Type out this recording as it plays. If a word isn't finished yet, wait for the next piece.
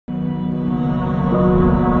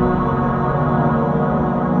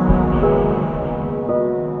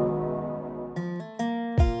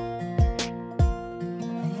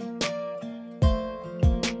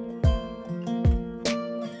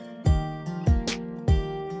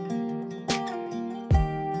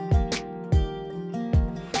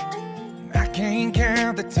can't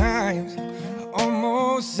count the times I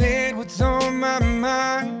almost said what's on my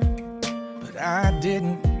mind, but I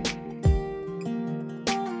didn't.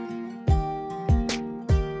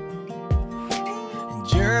 And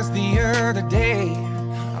just the other day,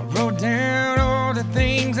 I wrote down all the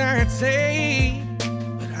things I'd say,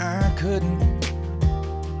 but I couldn't.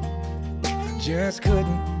 I just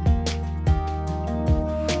couldn't.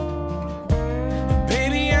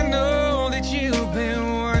 Baby, I know that you've been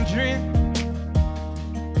wondering.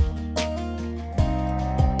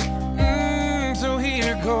 So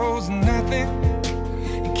here goes nothing,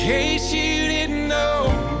 in case you didn't know.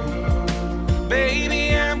 Baby,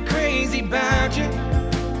 I'm crazy about you,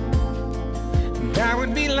 and I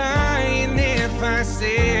would be lying if I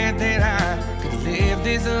said that I could live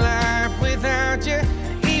this life without you.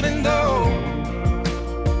 Even though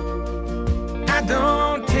I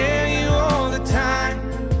don't tell you all the time,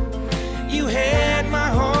 you had my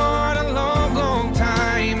heart a long, long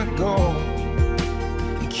time ago.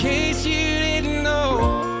 In case you didn't know,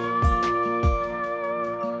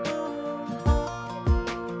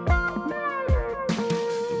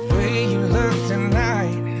 the way you look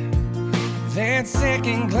tonight, that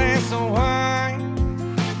second glass of wine,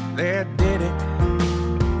 that did it.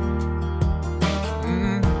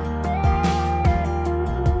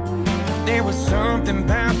 There was something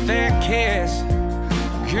about that kiss,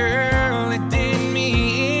 girl, it did me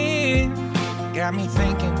in. Got me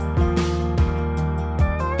thinking,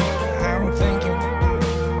 I'm thinking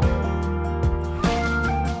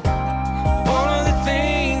all of the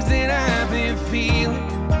things that I've been feeling.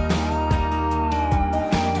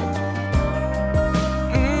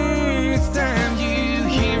 It's time you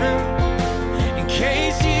hear them, in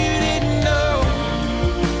case you didn't know.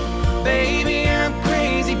 Baby, I'm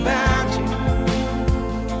crazy about you,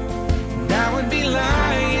 and I would be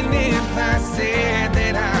lying if I said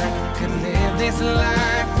that I could live this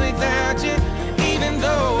life without you. Even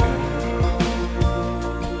though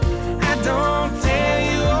I don't tell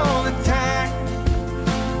you all the time,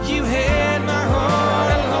 you had my heart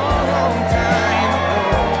a long, long time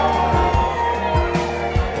ago.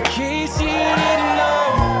 In case you didn't know,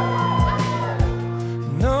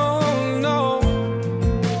 no, no.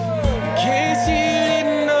 In case you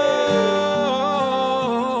didn't know.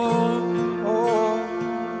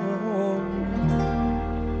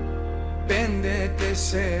 5,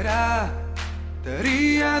 4,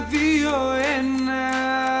 3, 2, 1.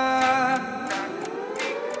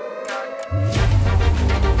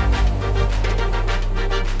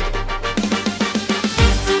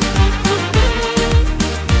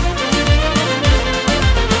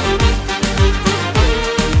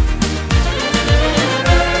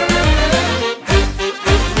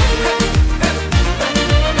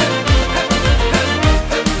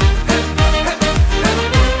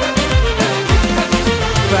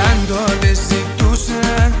 Πάντοτε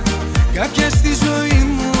ζητούσα κάποια στη ζωή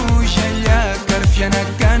μου γυαλιά, καρφιά να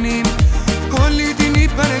κάνει όλη την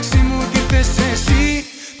ύπαρξη μου. Και θες εσύ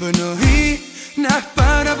που εννοεί να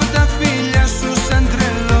πάρω από τα φίλια σου σαν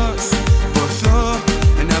τρελός, ποθώ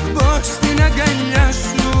να μπω στην αγκαλιά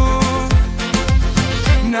σου.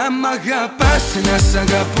 Να μ' αγαπάς, να σ'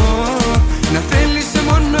 αγαπώ, να θέλεις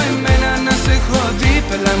μόνο εμένα, να σε έχω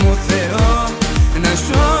δίπλα μου Θεό. Να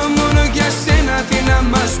ζω μόνο για σένα, τι να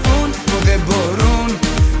μας πουν που δεν μπορούν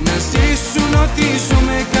να ζήσουν ό,τι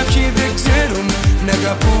ζούμε. Κάποιοι δεν ξέρουν να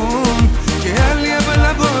αγαπούν.